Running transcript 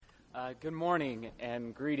Good morning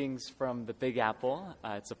and greetings from the Big Apple.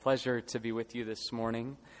 It's a pleasure to be with you this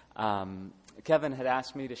morning. Kevin had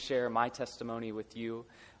asked me to share my testimony with you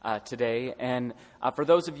today. And for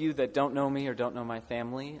those of you that don't know me or don't know my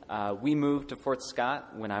family, we moved to Fort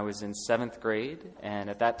Scott when I was in 7th grade. And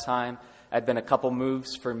at that time, had been a couple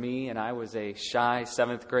moves for me, and I was a shy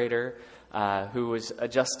 7th grader who was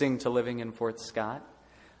adjusting to living in Fort Scott.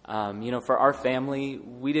 For our family,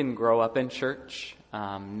 we didn't grow up in church.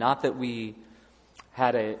 Not that we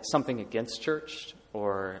had something against church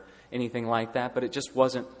or anything like that, but it just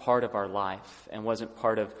wasn't part of our life and wasn't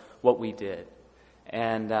part of what we did.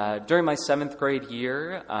 And during my 7th grade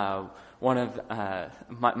year, at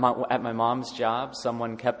my mom's job,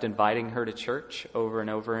 someone kept inviting her to church over and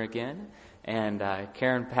over again. And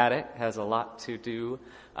Karen Paddock has a lot to do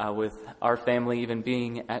with our family even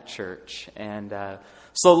being at church. And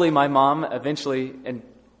slowly my mom eventually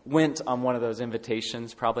went on one of those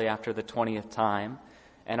invitations, probably after the 20th time,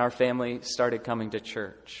 and our family started coming to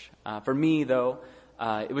church. For me, though,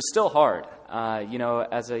 it was still hard.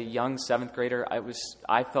 As a young 7th grader,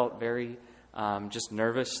 I felt very just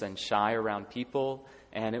nervous and shy around people,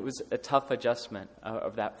 and it was a tough adjustment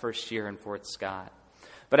of that first year in Fort Scott.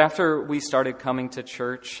 But after we started coming to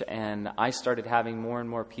church and I started having more and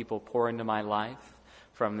more people pour into my life,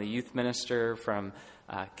 from the youth minister, from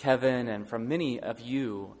Kevin, and from many of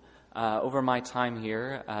you, over my time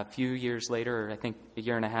here, a few years later, I think a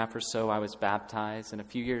year and a half or so, I was baptized. And a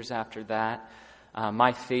few years after that,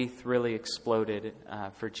 my faith really exploded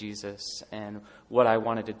for Jesus and what I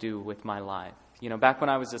wanted to do with my life. Back when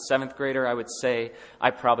I was a 7th grader, I would say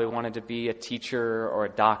I probably wanted to be a teacher or a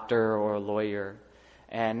doctor or a lawyer.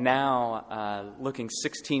 And now, looking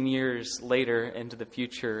 16 years later into the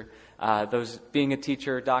future, being a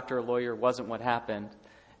teacher, doctor, or lawyer wasn't what happened.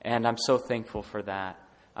 And I'm so thankful for that.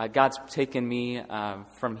 God's taken me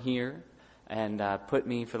from here and put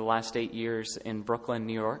me for the last 8 years in Brooklyn,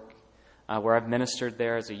 New York, where I've ministered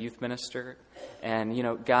there as a youth minister. And,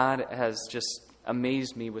 God has just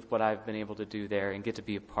amazed me with what I've been able to do there and get to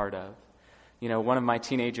be a part of. One of my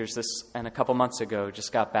teenagers a couple months ago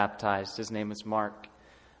just got baptized. His name is Mark.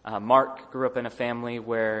 Mark grew up in a family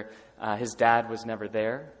where his dad was never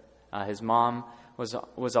there. His mom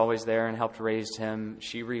was always there and helped raise him.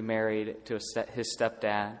 She remarried to his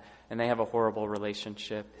stepdad, and they have a horrible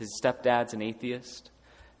relationship. His stepdad's an atheist.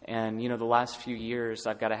 And, the last few years,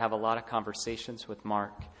 I've got to have a lot of conversations with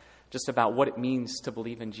Mark just about what it means to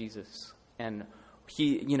believe in Jesus. And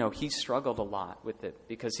he struggled a lot with it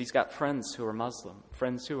because he's got friends who are Muslim,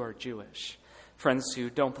 friends who are Jewish, friends who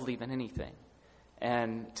don't believe in anything.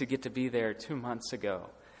 And to get to be there 2 months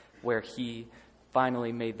ago where he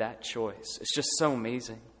finally made that choice, it's just so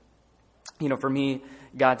amazing. For me,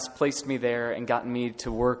 God's placed me there and gotten me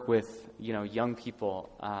to work with, young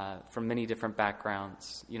people from many different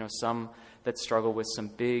backgrounds. Some that struggle with some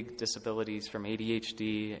big disabilities from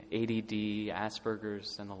ADHD, ADD,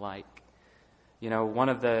 Asperger's, and the like. One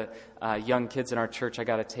of the young kids in our church I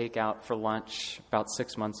got to take out for lunch about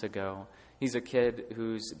 6 months ago. He's a kid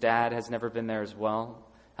whose dad has never been there as well.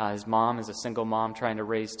 His mom is a single mom trying to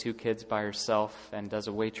raise 2 kids by herself and does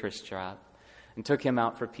a waitress job. And took him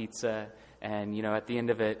out for pizza. And, at the end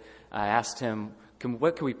of it, I asked him,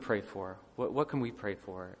 what can we pray for? What can we pray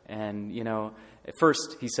for? And, at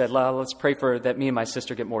first he said, let's pray for that me and my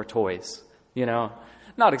sister get more toys.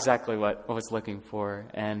 Not exactly what I was looking for.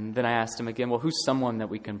 And then I asked him again, who's someone that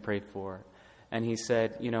we can pray for? And he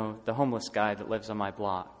said, the homeless guy that lives on my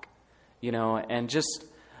block. And just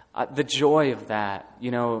the joy of that,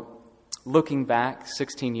 looking back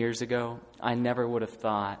 16 years ago, I never would have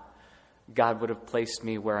thought God would have placed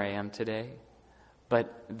me where I am today.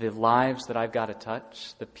 But the lives that I've got to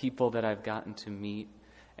touch, the people that I've gotten to meet,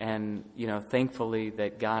 and, thankfully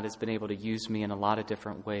that God has been able to use me in a lot of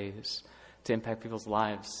different ways to impact people's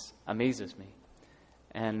lives amazes me.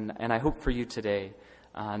 And I hope for you today,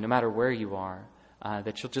 no matter where you are,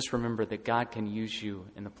 that you'll just remember that God can use you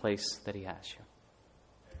in the place that He has you.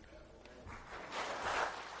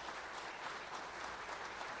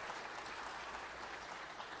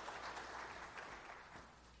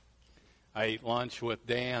 I ate lunch with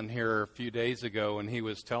Dan here a few days ago, and he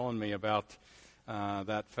was telling me about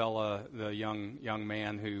that fella, the young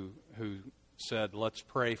man who said, "Let's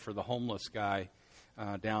pray for the homeless guy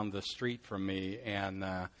down the street from me."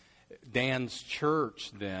 And Dan's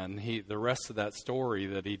church then, the rest of that story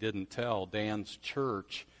that he didn't tell, Dan's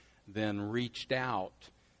church then reached out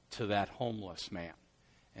to that homeless man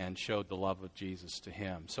and showed the love of Jesus to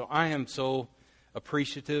him. So I am so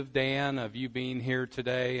appreciative, Dan, of you being here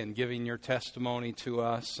today and giving your testimony to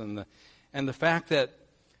us, and the fact that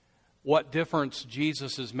what difference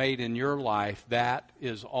Jesus has made in your life, that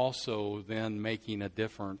is also then making a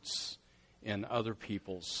difference in other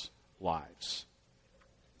people's lives.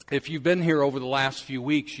 If you've been here over the last few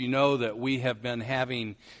weeks, you know that we have been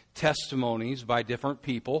having testimonies by different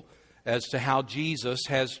people as to how Jesus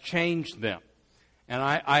has changed them. And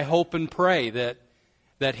I hope and pray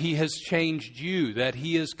that He has changed you, that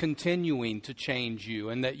He is continuing to change you,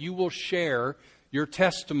 and that you will share your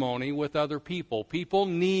testimony with other people. People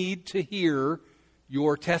need to hear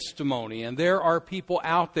your testimony, and there are people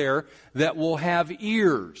out there that will have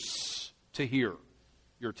ears to hear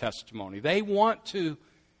your testimony. They want to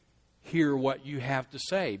hear what you have to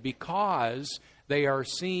say because they are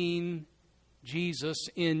seeing Jesus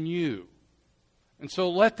in you. And so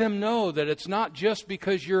let them know that it's not just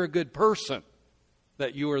because you're a good person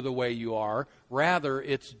that you are the way you are. Rather,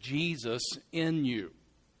 it's Jesus in you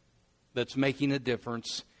that's making a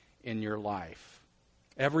difference in your life.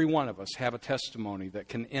 Every one of us have a testimony that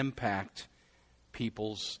can impact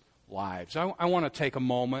people's lives. I want to take a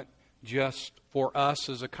moment just for us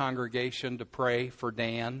as a congregation to pray for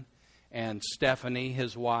Dan and Stephanie,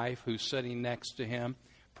 his wife, who's sitting next to him.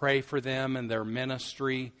 Pray for them and their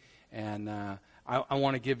ministry. And I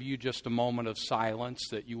want to give you just a moment of silence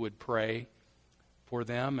that you would pray for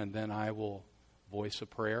them, and then I will voice a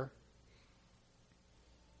prayer.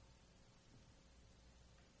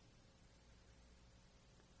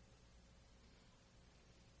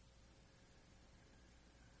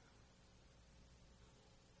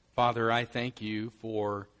 Father, I thank you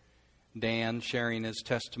for Dan sharing his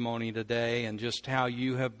testimony today and just how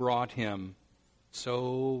you have brought him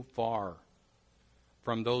so far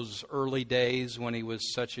from those early days when he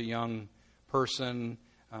was such a young person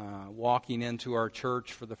walking into our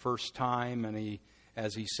church for the first time. And he,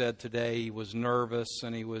 as he said today, he was nervous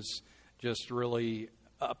and he was just really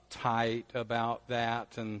uptight about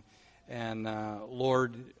that. And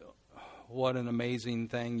Lord, what an amazing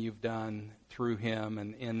thing you've done through him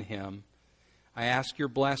and in him. I ask your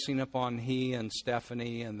blessing upon he and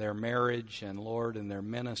Stephanie and their marriage, and Lord, and their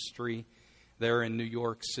ministry there in New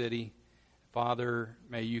York City. Father,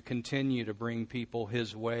 may you continue to bring people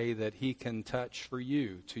his way that he can touch for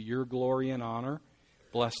you, to your glory and honor.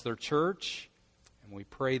 Bless their church, and we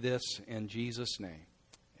pray this in Jesus' name.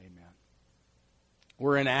 Amen.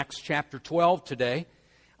 We're in Acts chapter 12 today.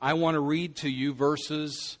 I want to read to you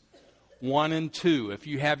verses 1 and 2. If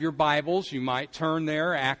you have your Bibles, you might turn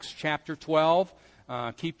there, Acts chapter 12.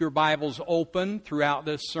 Keep your Bibles open throughout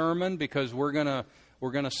this sermon because we're going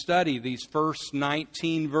to study these first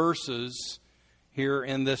 19 verses here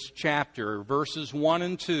in this chapter. Verses 1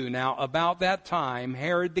 and 2. Now, about that time,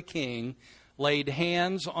 Herod the king laid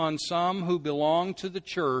hands on some who belonged to the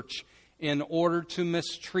church in order to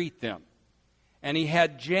mistreat them. And he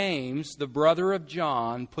had James, the brother of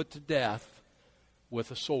John, put to death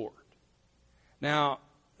with a sword. Now,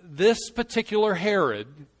 this particular Herod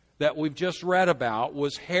that we've just read about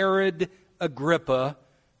was Herod Agrippa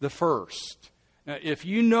the First. Now, if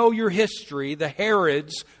you know your history, the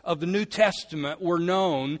Herods of the New Testament were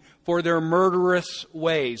known for their murderous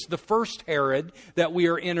ways. The first Herod that we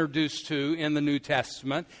are introduced to in the New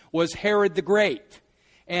Testament was Herod the Great.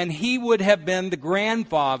 And he would have been the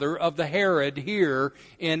grandfather of the Herod here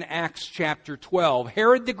in Acts chapter 12.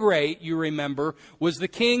 Herod the Great, you remember, was the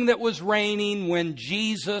king that was reigning when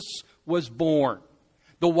Jesus was born.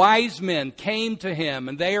 The wise men came to him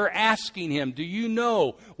and they are asking him, do you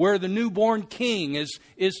know where the newborn king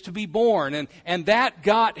is to be born? And that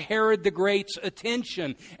got Herod the Great's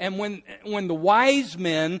attention. And when the wise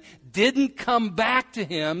men didn't come back to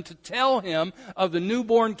him to tell him of the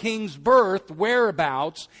newborn king's birth,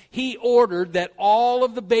 whereabouts, he ordered that all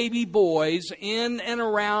of the baby boys in and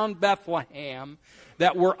around Bethlehem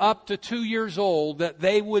that were up to 2 years old, that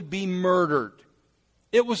they would be murdered.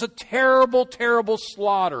 It was a terrible, terrible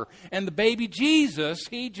slaughter. And the baby Jesus,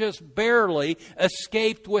 he just barely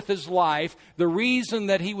escaped with his life. The reason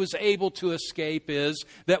that he was able to escape is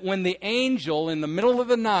that when the angel in the middle of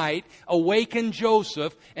the night awakened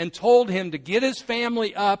Joseph and told him to get his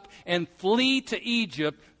family up and flee to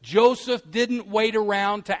Egypt, Joseph didn't wait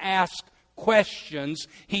around to ask questions.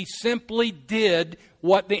 He simply did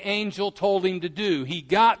what the angel told him to do. He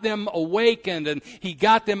got them awakened and he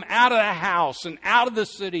got them out of the house and out of the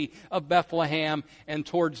city of Bethlehem and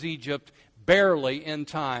towards Egypt, barely in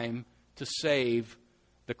time to save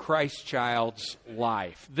the Christ child's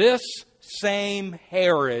life. This same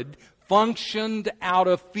Herod functioned out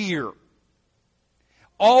of fear,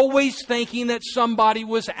 always thinking that somebody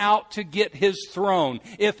was out to get his throne.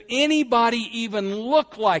 If anybody even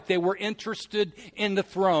looked like they were interested in the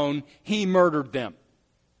throne, he murdered them.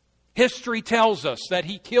 History tells us that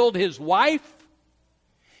he killed his wife,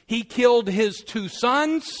 he killed his 2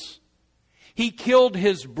 sons, he killed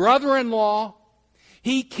his brother-in-law,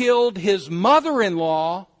 he killed his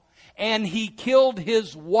mother-in-law, and he killed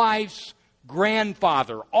his wife's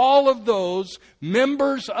grandfather. All of those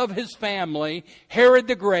members of his family, Herod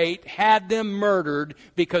the Great had them murdered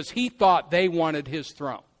because he thought they wanted his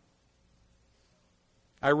throne.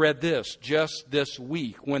 I read this just this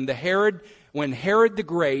week. When Herod the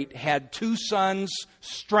Great had 2 sons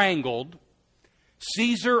strangled,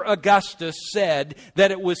 Caesar Augustus said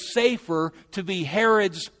that it was safer to be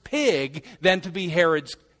Herod's pig than to be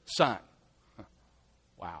Herod's son.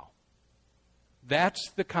 Wow.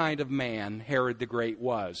 That's the kind of man Herod the Great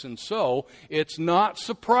was. And so, it's not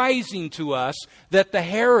surprising to us that the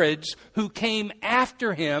Herods who came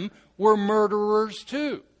after him were murderers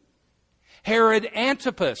too. Herod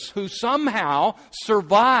Antipas, who somehow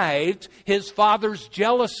survived his father's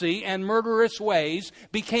jealousy and murderous ways,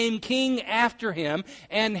 became king after him.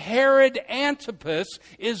 And Herod Antipas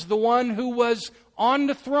is the one who was on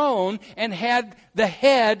the throne and had the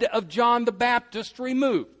head of John the Baptist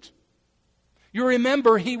removed. You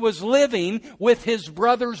remember he was living with his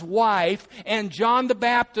brother's wife, and John the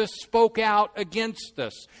Baptist spoke out against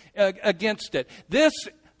it.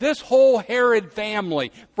 This whole Herod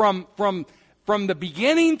family, from the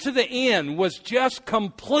beginning to the end, was just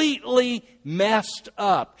completely messed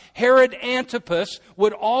up. Herod Antipas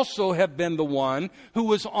would also have been the one who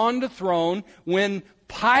was on the throne when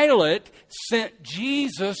Pilate sent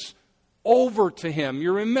Jesus over to him.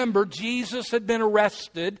 You remember, Jesus had been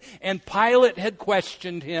arrested, and Pilate had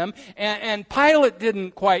questioned him, and Pilate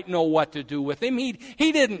didn't quite know what to do with him. He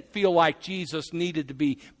didn't feel like Jesus needed to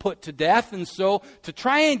be put to death, and so to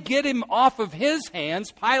try and get him off of his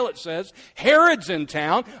hands, Pilate says, Herod's in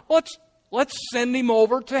town, let's send him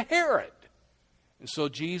over to Herod. And so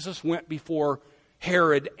Jesus went before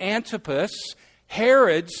Herod Antipas.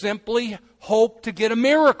 Herod simply hoped to get a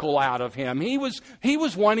miracle out of him. He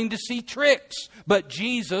was wanting to see tricks, but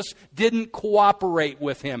Jesus didn't cooperate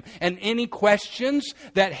with him. And any questions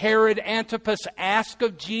that Herod Antipas asked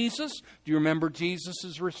of Jesus, do you remember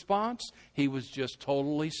Jesus' response? He was just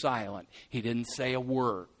totally silent. He didn't say a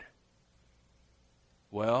word.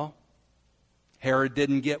 Well, Herod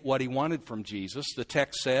didn't get what he wanted from Jesus. The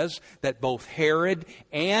text says that both Herod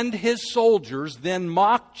and his soldiers then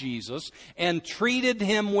mocked Jesus and treated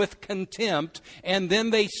him with contempt, and then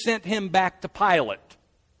they sent him back to Pilate.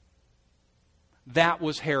 That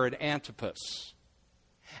was Herod Antipas.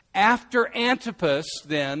 After Antipas,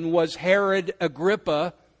 then, was Herod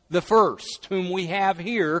Agrippa the first, whom we have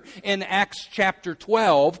here in Acts chapter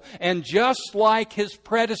 12. And just like his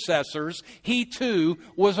predecessors, he too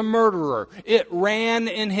was a murderer. It ran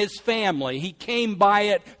in his family. He came by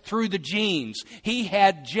it through the genes. He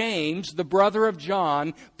had James, the brother of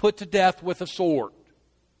John, put to death with a sword.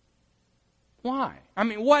 Why? I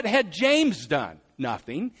mean, what had James done?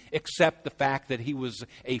 Nothing, except the fact that he was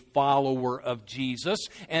a follower of Jesus.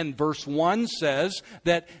 And verse 1 says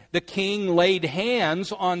that the king laid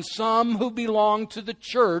hands on some who belonged to the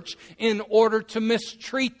church in order to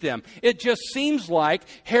mistreat them. It just seems like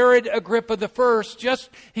Herod Agrippa I,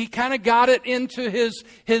 he kind of got it into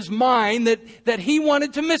his mind that he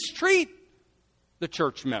wanted to mistreat the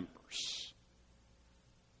church members.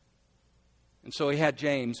 And so he had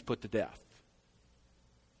James put to death.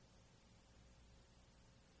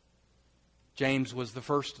 James was the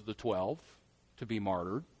first of the 12 to be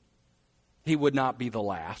martyred. He would not be the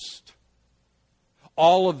last.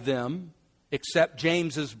 All of them, except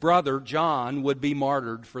James's brother, John, would be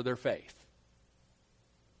martyred for their faith.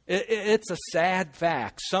 It's a sad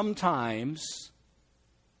fact. Sometimes,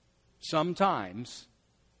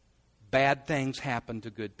 bad things happen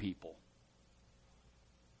to good people.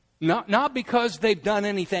 Not because they've done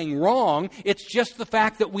anything wrong. It's just the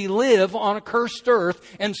fact that we live on a cursed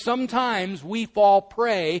earth, and sometimes we fall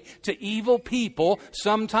prey to evil people.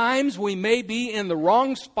 Sometimes we may be in the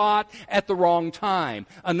wrong spot at the wrong time.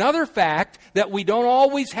 Another fact that we don't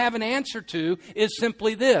always have an answer to is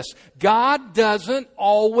simply this: God doesn't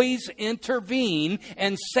always intervene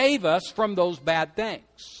and save us from those bad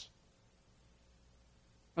things.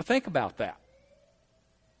 Now think about that.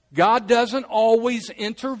 God doesn't always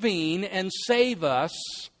intervene and save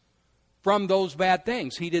us from those bad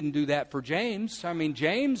things. He didn't do that for James. I mean,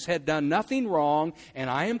 James had done nothing wrong, and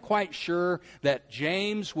I am quite sure that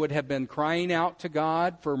James would have been crying out to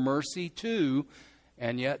God for mercy too,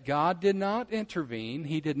 and yet God did not intervene.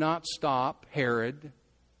 He did not stop Herod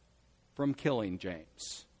from killing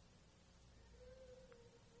James.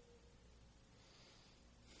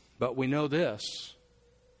 But we know this: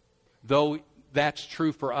 though that's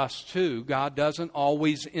true for us too. God doesn't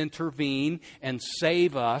always intervene and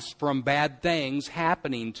save us from bad things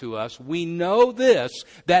happening to us. We know this,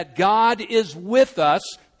 that God is with us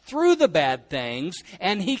through the bad things,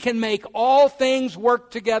 and He can make all things work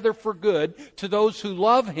together for good to those who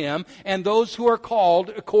love Him and those who are called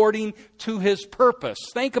according to His purpose.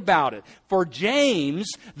 Think about it. For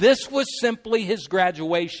James, this was simply his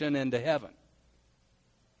graduation into heaven.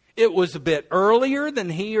 It was a bit earlier than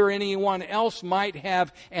he or anyone else might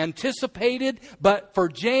have anticipated, but for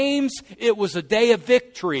James, it was a day of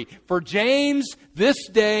victory. For James, this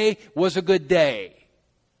day was a good day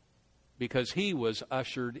because he was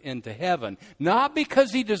ushered into heaven. Not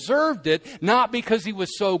because he deserved it, not because he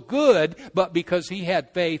was so good, but because he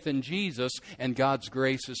had faith in Jesus, and God's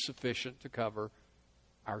grace is sufficient to cover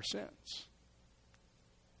our sins.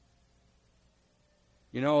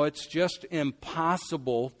 You know, it's just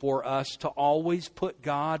impossible for us to always put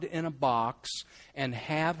God in a box and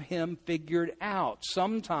have Him figured out.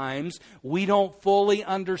 Sometimes we don't fully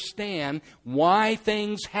understand why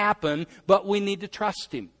things happen, but we need to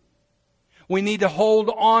trust Him. We need to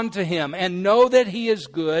hold on to Him and know that He is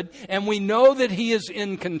good, and we know that He is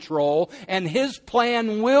in control, and His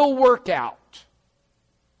plan will work out.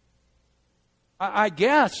 I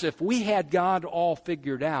guess if we had God all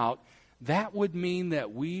figured out, that would mean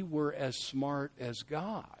that we were as smart as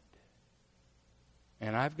God.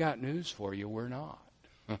 And I've got news for you, we're not.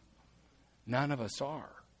 None of us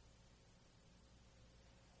are.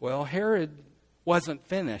 Well, Herod wasn't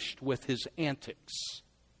finished with his antics.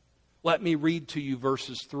 Let me read to you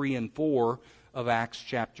verses 3 and 4 of Acts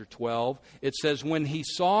chapter 12. It says, when he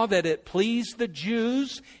saw that it pleased the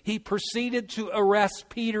Jews, he proceeded to arrest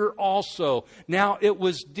Peter also. Now it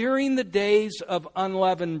was during the days of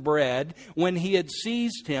unleavened bread, when he had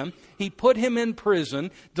seized him, he put him in prison,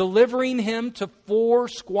 delivering him to 4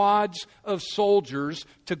 squads of soldiers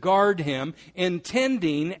to guard him,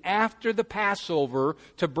 intending after the Passover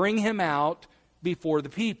to bring him out before the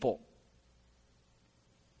people.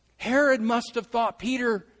 Herod must have thought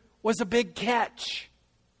Peter was a big catch.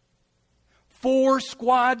 4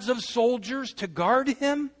 squads of soldiers to guard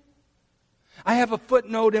him? I have a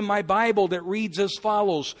footnote in my Bible that reads as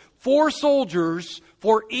follows: 4 soldiers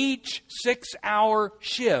for each 6-hour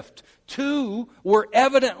shift. 2 were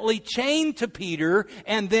evidently chained to Peter,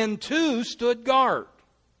 and then 2 stood guard.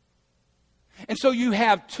 And so you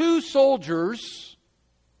have 2 soldiers,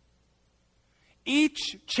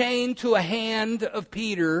 each chained to a hand of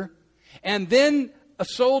Peter, and then a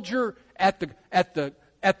soldier at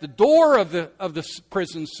the door of the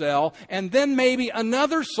prison cell, and then maybe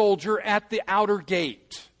another soldier at the outer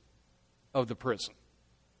gate of the prison.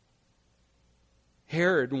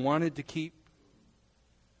 Herod wanted to keep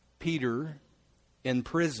Peter in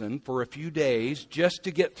prison for a few days just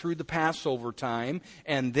to get through the Passover time,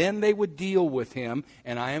 and then they would deal with him,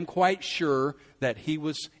 and I am quite sure that he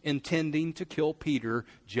was intending to kill Peter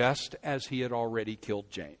just as he had already killed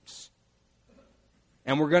James.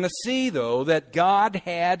 And we're going to see, though, that God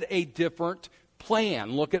had a different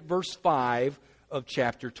plan. Look at verse 5 of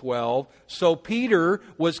chapter 12. So Peter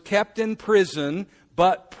was kept in prison,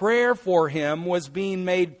 but prayer for him was being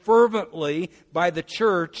made fervently by the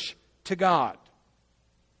church to God.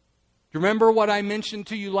 Do you remember what I mentioned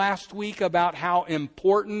to you last week about how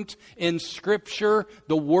important in Scripture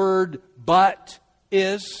the word "but"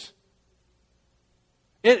 is?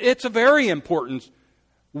 It's a very important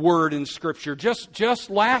word in Scripture. Just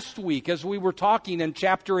last week, as we were talking in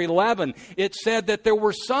chapter 11, it said that there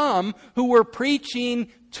were some who were preaching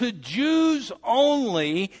to Jews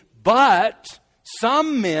only, but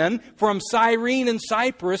some men from Cyrene and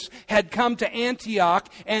Cyprus had come to Antioch,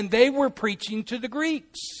 and they were preaching to the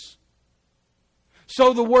Greeks.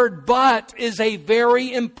 So the word "but" is a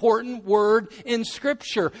very important word in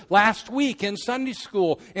Scripture. Last week in Sunday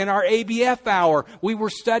school, in our ABF hour, we were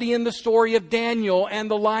studying the story of Daniel and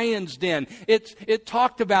the lion's den. It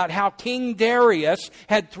talked about how King Darius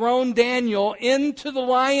had thrown Daniel into the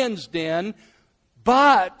lion's den,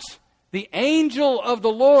 but the angel of the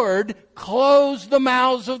Lord closed the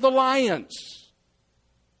mouths of the lions.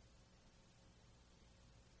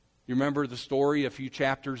 You remember the story a few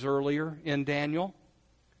chapters earlier in Daniel?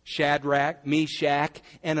 Shadrach, Meshach,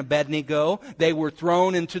 and Abednego. They were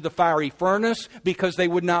thrown into the fiery furnace because they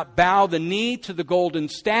would not bow the knee to the golden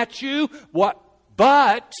statue.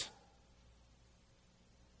 But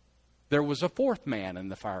there was a 4th man in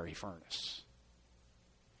the fiery furnace,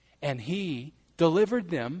 and he delivered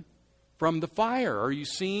them from the fire. Are you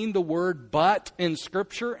seeing the word but in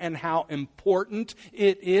Scripture and how important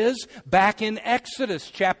it is? Back in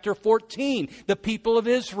Exodus chapter 14, the people of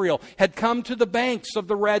Israel had come to the banks of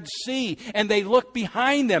the Red Sea, and they looked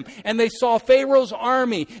behind them and they saw Pharaoh's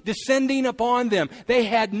army descending upon them. They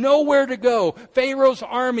had nowhere to go. Pharaoh's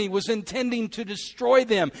army was intending to destroy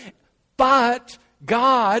them. But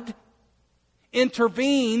God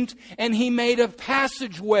intervened, and He made a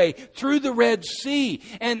passageway through the Red Sea,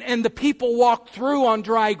 and the people walked through on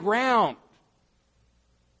dry ground.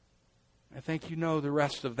 I think you know the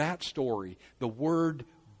rest of that story. The word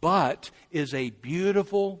but is a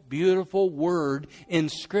beautiful, beautiful word in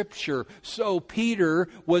Scripture. So Peter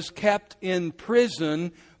was kept in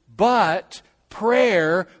prison, but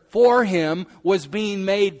prayer for him was being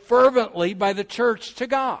made fervently by the church to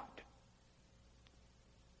God.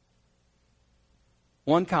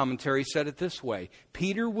 One commentary said it this way: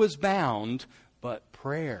 Peter was bound, but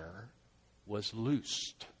prayer was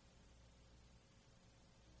loosed.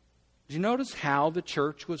 Did you notice how the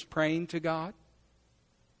church was praying to God?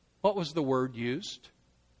 What was the word used?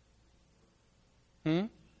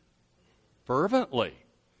 Fervently.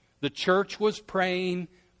 The church was praying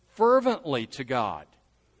fervently to God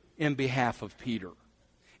in behalf of Peter.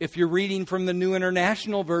 If you're reading from the New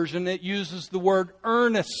International Version, it uses the word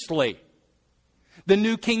earnestly. The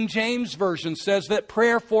New King James Version says that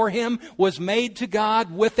prayer for him was made to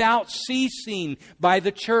God without ceasing by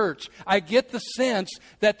the church. I get the sense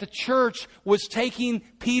that the church was taking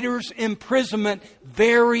Peter's imprisonment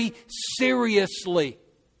very seriously.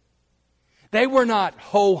 They were not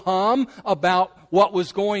ho-hum about what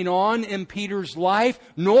was going on in Peter's life,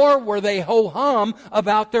 nor were they ho-hum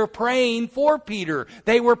about their praying for Peter.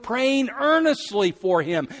 They were praying earnestly for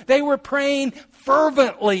him. They were praying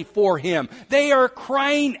fervently for him. They are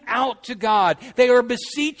crying out to God. They are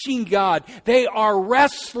beseeching God. They are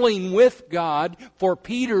wrestling with God for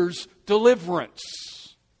Peter's deliverance.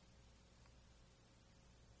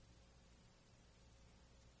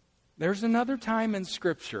 There's another time in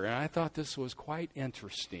Scripture, and I thought this was quite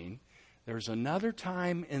interesting. There's another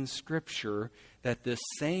time in Scripture that this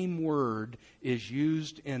same word is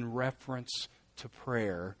used in reference to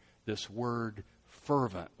prayer, this word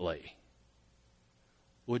fervently.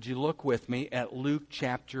 Would you look with me at Luke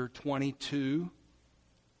chapter 22,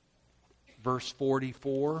 verse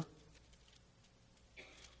 44?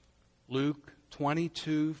 Luke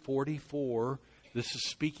 22:44. This is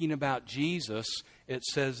speaking about Jesus. It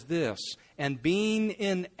says this: and being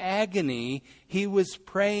in agony, he was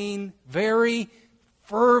praying very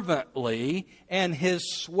fervently, and his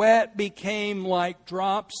sweat became like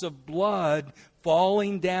drops of blood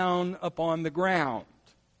falling down upon the ground.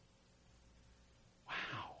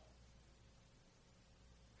 Wow.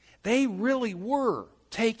 They really were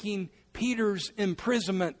taking Peter's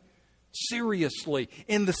imprisonment seriously,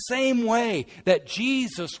 in the same way that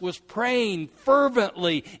Jesus was praying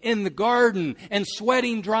fervently in the garden and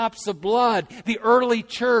sweating drops of blood. The early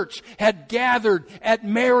church had gathered at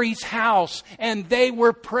Mary's house, and they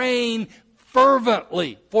were praying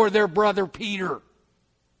fervently for their brother Peter.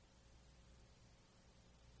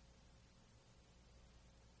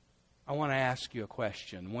 I want to ask you a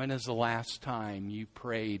question. When is the last time you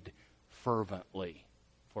prayed fervently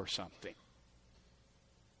for something?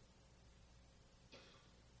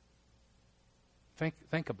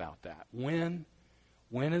 Think about that. When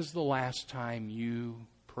is the last time you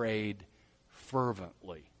prayed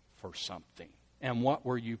fervently for something? And what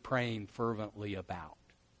were you praying fervently about?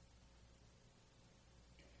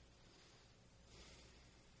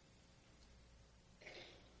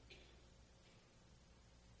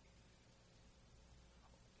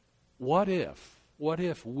 What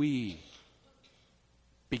if we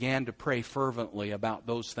began to pray fervently about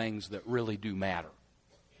those things that really do matter?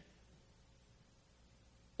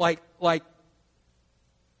 Like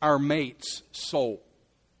our mate's soul.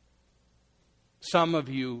 Some of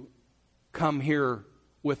you come here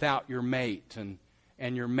without your mate,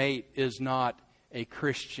 and your mate is not a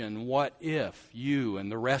Christian. What if you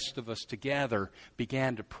and the rest of us together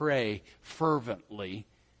began to pray fervently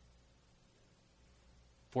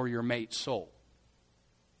for your mate's soul?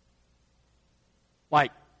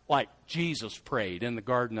 Like Jesus prayed in the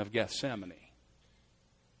Garden of Gethsemane.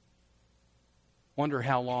 Wonder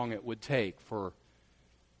how long it would take for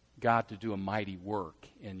God to do a mighty work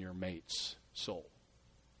in your mate's soul.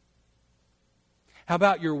 How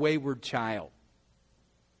about your wayward child?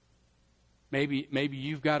 Maybe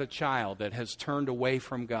you've got a child that has turned away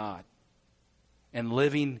from God and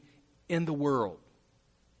living in the world.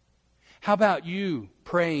 How about you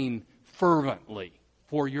praying fervently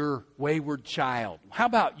for your wayward child? How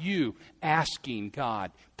about you asking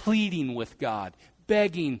God, pleading with God,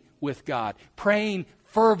 begging with God, praying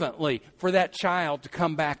fervently for that child to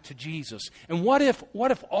come back to Jesus? And what if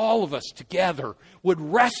all of us together would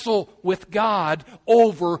wrestle with God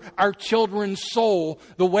over our children's soul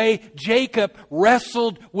the way Jacob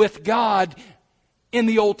wrestled with God in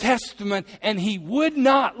the Old Testament, and he would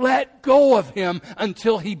not let go of him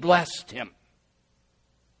until he blessed him?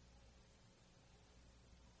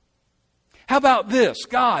 How about this?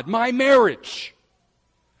 God, my marriage.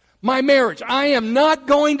 I am not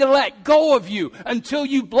going to let go of you until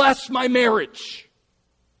you bless my marriage.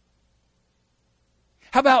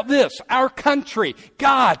 How about this? Our country.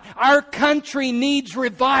 God, our country needs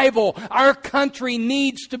revival. Our country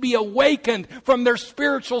needs to be awakened from their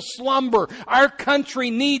spiritual slumber. Our country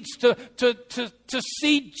needs to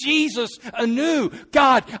see Jesus anew.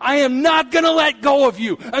 God, I am not going to let go of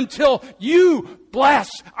you until you bless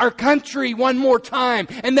our country one more time,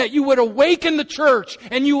 and that you would awaken the church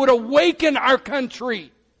and you would awaken our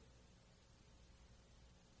country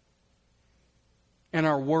and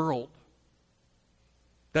our world.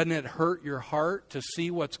 Doesn't it hurt your heart to see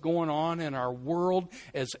what's going on in our world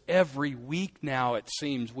as every week now, it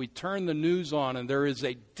seems, we turn the news on and there is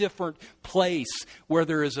a different place where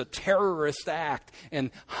there is a terrorist act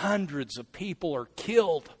and hundreds of people are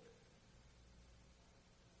killed?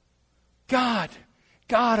 God,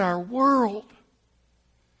 our world.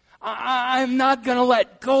 I'm not going to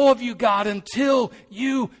let go of you, God, until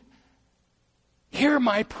you hear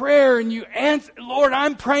my prayer and you answer. Lord,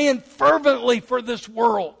 I'm praying fervently for this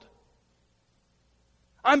world.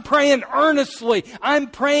 I'm praying earnestly. I'm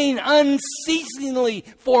praying unceasingly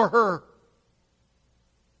for her.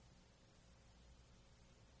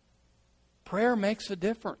 Prayer makes a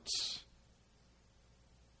difference.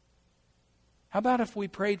 How about if we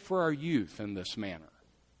prayed for our youth in this manner?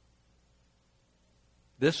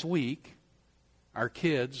 This week, our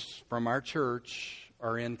kids from our church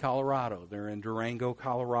are in Colorado. They're in Durango,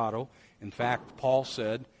 Colorado. In fact, Paul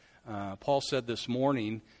said this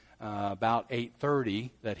morning about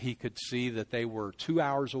 8:30 that he could see that they were 2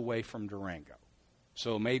 hours away from Durango.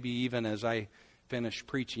 So maybe even as I finish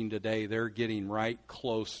preaching today, they're getting right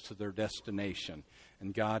close to their destination.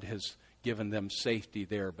 And God has given them safety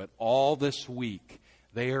there. But all this week,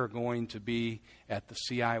 they are going to be at the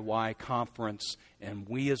CIY conference, and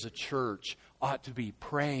we as a church ought to be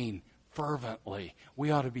praying fervently.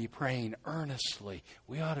 We ought to be praying earnestly.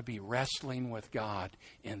 We ought to be wrestling with God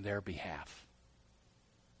in their behalf.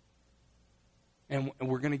 And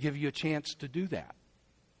we're going to give you a chance to do that.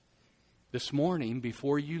 This morning,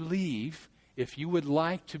 before you leave, if you would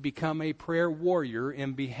like to become a prayer warrior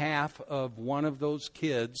in behalf of one of those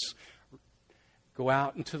kids, go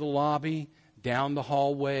out into the lobby, down the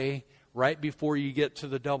hallway. Right before you get to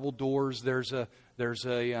the double doors, there's a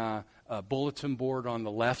bulletin board on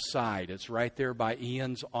the left side. It's right there by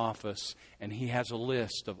Ian's office, and he has a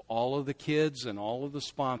list of all of the kids and all of the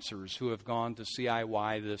sponsors who have gone to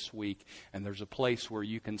CIY this week. And there's a place where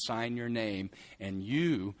you can sign your name, and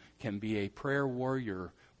you can be a prayer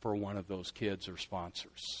warrior for one of those kids or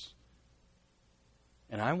sponsors.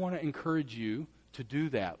 And I want to encourage you to do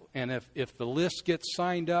that. And if the list gets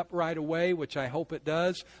signed up right away, which I hope it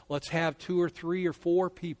does, let's have 2 or 3 or 4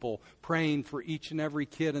 people praying for each and every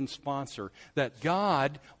kid and sponsor, that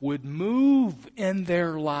God would move in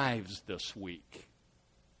their lives this week.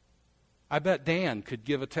 I bet Dan could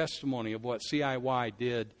give a testimony of what CIY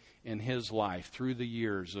did in his life through the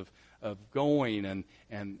years of going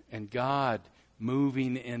and God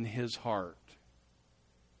moving in his heart.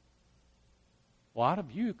 A lot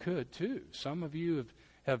of you could too. Some of you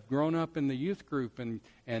have grown up in the youth group and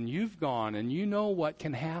you've gone and you know what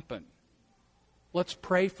can happen. Let's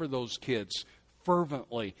pray for those kids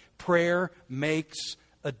fervently. Prayer makes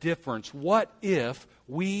a difference. What if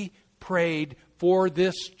we prayed for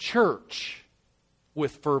this church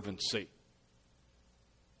with fervency?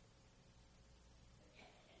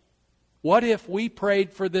 What if we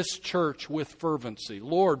prayed for this church with fervency?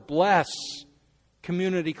 Lord, bless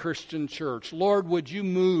Community Christian Church. Lord, would you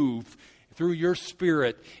move through your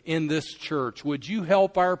Spirit in this church? Would you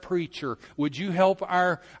help our preacher? Would you help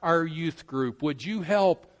our youth group? Would you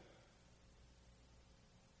help?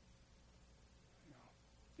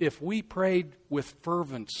 If we prayed with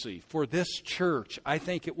fervency for this church, I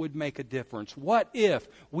think it would make a difference. What if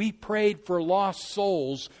we prayed for lost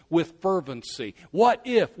souls with fervency? What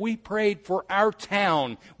if we prayed for our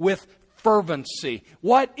town with fervency?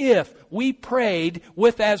 What if we prayed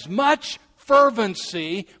with as much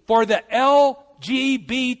fervency for the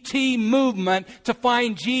LGBT movement to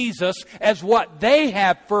find Jesus as what they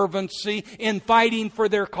have fervency in fighting for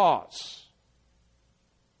their cause.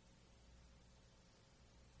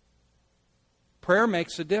 Prayer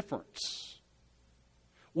makes a difference.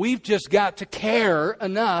 We've just got to care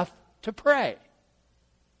enough to pray.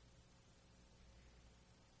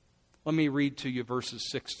 Let me read to you verses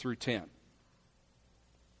 6 through 10.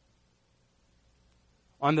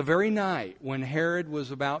 On the very night when Herod was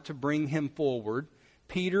about to bring him forward,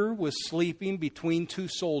 Peter was sleeping between two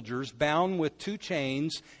soldiers, bound with two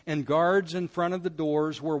chains, and guards in front of the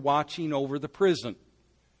doors were watching over the prison.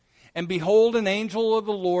 And behold, an angel of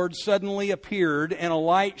the Lord suddenly appeared, and a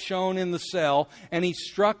light shone in the cell, and he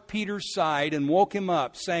struck Peter's side and woke him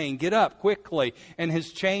up, saying, "Get up quickly," and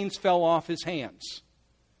his chains fell off his hands.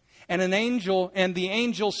 And the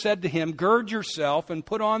angel said to him, "Gird yourself and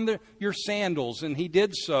put on your sandals." And he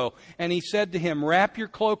did so. And he said to him, "Wrap your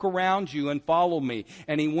cloak around you and follow me."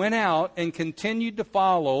 And he went out and continued to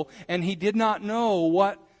follow, and he did not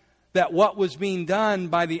know that what was being done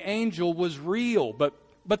by the angel was real, but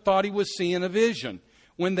thought he was seeing a vision.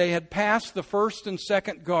 When they had passed the first and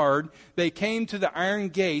second guard, they came to the iron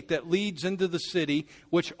gate that leads into the city,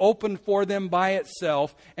 which opened for them by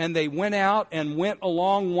itself, and they went out and went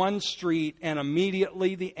along one street, and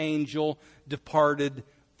immediately the angel departed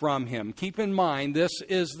from him. Keep in mind, this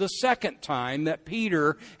is the second time that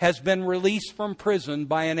Peter has been released from prison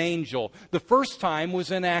by an angel. The first time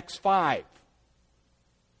was in Acts 5.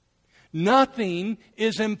 Nothing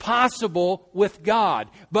is impossible with God.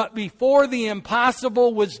 But before the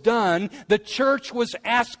impossible was done, the church was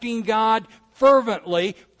asking God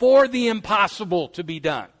fervently for the impossible to be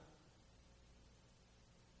done.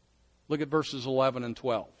 Look at verses 11 and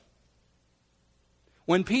 12.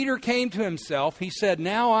 When Peter came to himself, he said,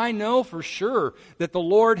 "Now I know for sure that the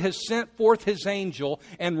Lord has sent forth his angel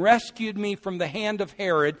and rescued me from the hand of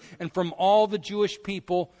Herod and from all the Jewish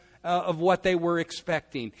people of what they were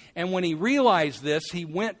expecting." And when he realized this, he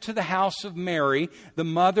went to the house of Mary, the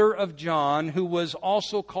mother of John, who was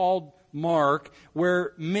also called Mark,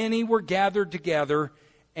 where many were gathered together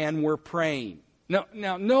and were praying.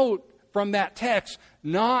 Now note from that text,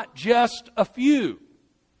 not just a few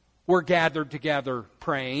were gathered together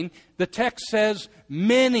praying. The text says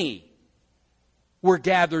many were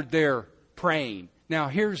gathered there praying. Now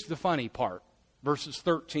here's the funny part. Verses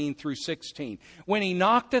 13 through 16. When he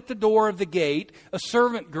knocked at the door of the gate, a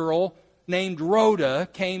servant girl named Rhoda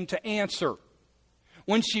came to answer.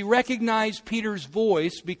 When she recognized Peter's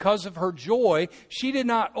voice because of her joy, she did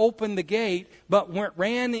not open the gate, but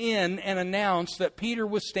ran in and announced that Peter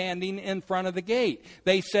was standing in front of the gate.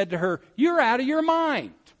 They said to her, "You're out of your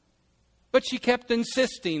mind." But she kept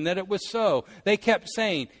insisting that it was so. They kept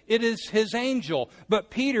saying, "It is his angel." But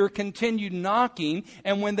Peter continued knocking,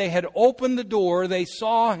 and when they had opened the door, they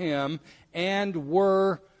saw him and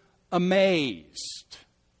were amazed.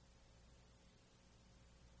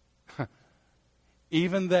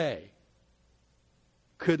 Even they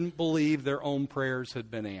couldn't believe their own prayers had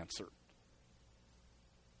been answered.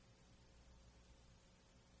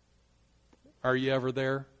 Are you ever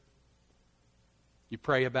there? You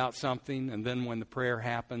pray about something, and then when the prayer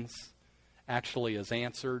happens, actually is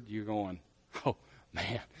answered, you're going, "Oh,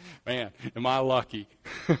 man, am I lucky."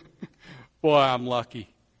 Boy, I'm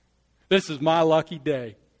lucky. This is my lucky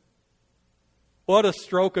day. What a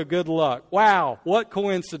stroke of good luck. Wow, what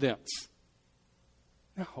coincidence.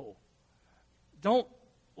 No,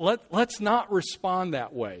 let's not respond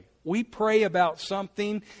that way. We pray about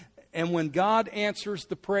something, and when God answers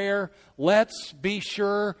the prayer, let's be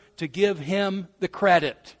sure to give Him the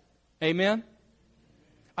credit. Amen?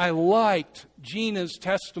 I liked Gina's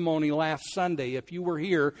testimony last Sunday. If you were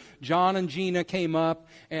here, John and Gina came up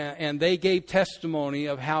and they gave testimony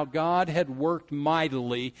of how God had worked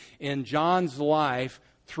mightily in John's life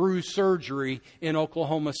through surgery in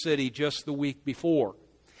Oklahoma City just the week before.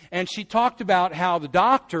 And she talked about how the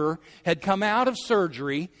doctor had come out of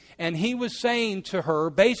surgery and he was saying to her,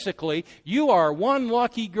 basically, "You are one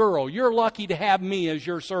lucky girl. You're lucky to have me as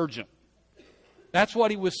your surgeon." That's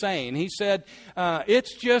what he was saying. He said,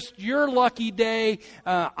 "It's just your lucky day.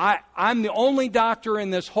 I'm the only doctor in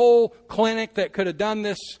this whole clinic that could have done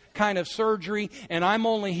this kind of surgery, and I'm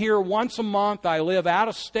only here once a month. I live out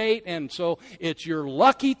of state, and so it's your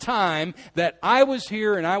lucky time that I was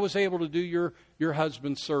here and I was able to do your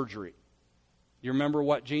husband's surgery." You remember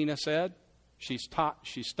what Gina said? She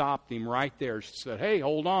stopped him right there. She said, "Hey,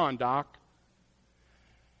 hold on, Doc.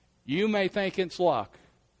 You may think it's luck.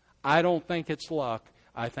 I don't think it's luck.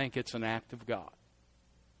 I think it's an act of God."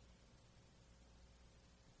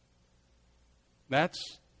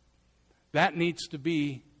 That needs to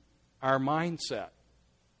be our mindset.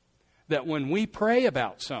 That when we pray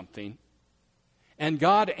about something and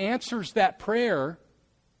God answers that prayer,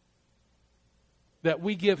 that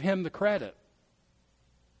we give Him the credit.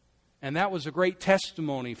 And that was a great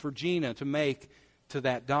testimony for Gina to make to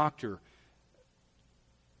that doctor.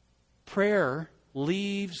 Prayer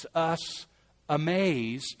leaves us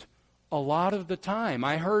amazed a lot of the time.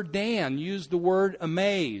 I heard Dan use the word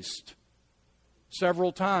amazed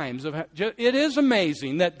several times. It is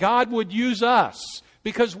amazing that God would use us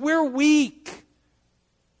because we're weak.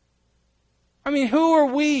 I mean, who are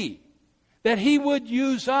we that He would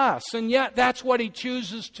use us? And yet that's what He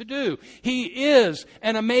chooses to do. He is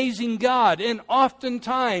an amazing God, and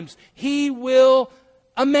oftentimes He will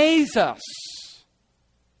amaze us.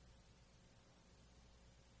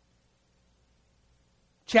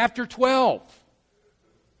 Chapter 12.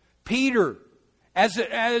 Peter, as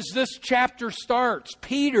this chapter starts,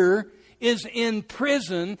 Peter is in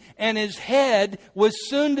prison and his head was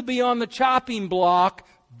soon to be on the chopping block,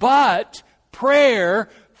 but prayer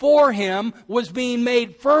for him was being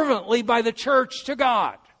made fervently by the church to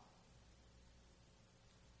God.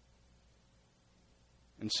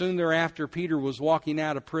 And soon thereafter, Peter was walking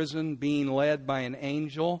out of prison, being led by an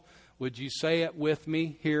angel. Would you say it with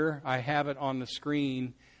me here? I have it on the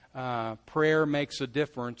screen. Prayer makes a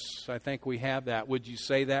difference. I think we have that. Would you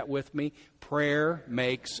say that with me? Prayer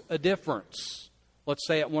makes a difference. Let's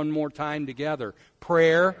say it one more time together.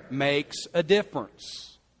 Prayer makes a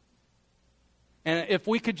difference. And if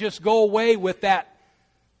we could just go away with that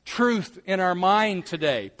truth in our mind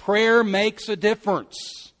today. Prayer makes a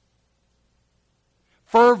difference.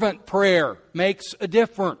 Fervent prayer makes a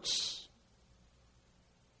difference.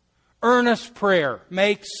 Earnest prayer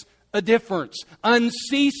makes a difference.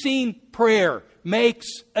 Unceasing prayer makes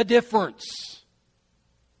a difference.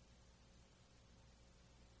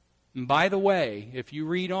 And by the way, if you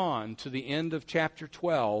read on to the end of chapter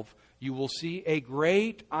 12, you will see a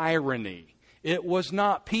great irony. It was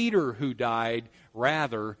not Peter who died,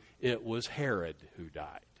 rather it was Herod who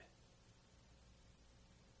died.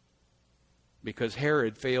 Because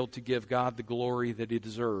Herod failed to give God the glory that he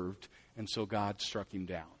deserved, and so God struck him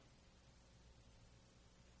down.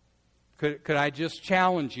 Could I just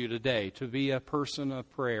challenge you today to be a person of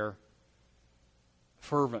prayer,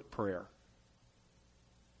 fervent prayer?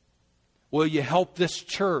 Will you help this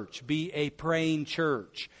church be a praying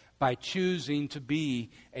church by choosing to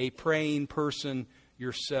be a praying person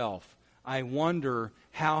yourself? I wonder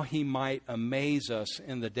how He might amaze us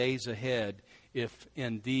in the days ahead if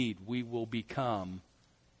indeed we will become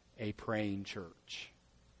a praying church.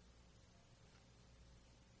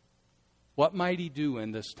 What might He do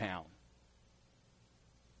in this town?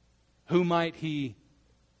 Who might He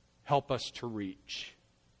help us to reach?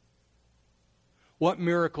 What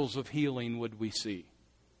miracles of healing would we see?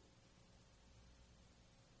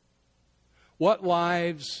 What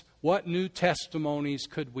lives, what new testimonies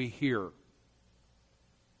could we hear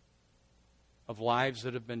of lives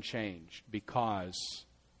that have been changed because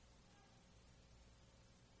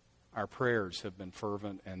our prayers have been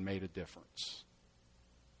fervent and made a difference?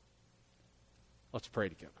 Let's pray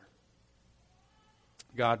together.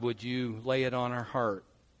 God, would you lay it on our heart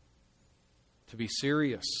to be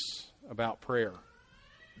serious about prayer?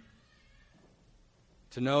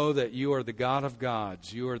 To know that you are the God of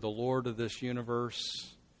gods, you are the Lord of this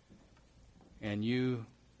universe, and you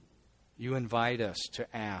invite us to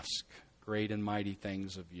ask great and mighty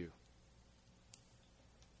things of you.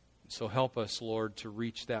 So help us, Lord, to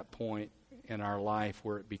reach that point in our life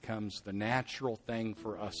where it becomes the natural thing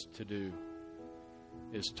for us to do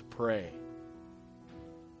is to pray.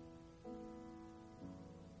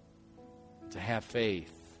 To have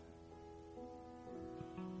faith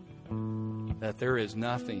that there is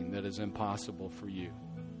nothing that is impossible for you.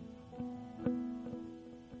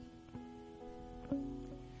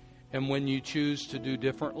 And when you choose to do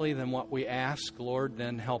differently than what we ask, Lord,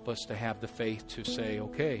 then help us to have the faith to say,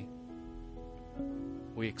 okay,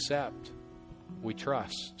 we accept, we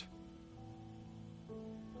trust,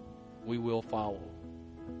 we will follow.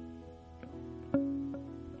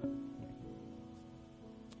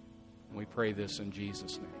 We pray this in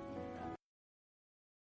Jesus' name.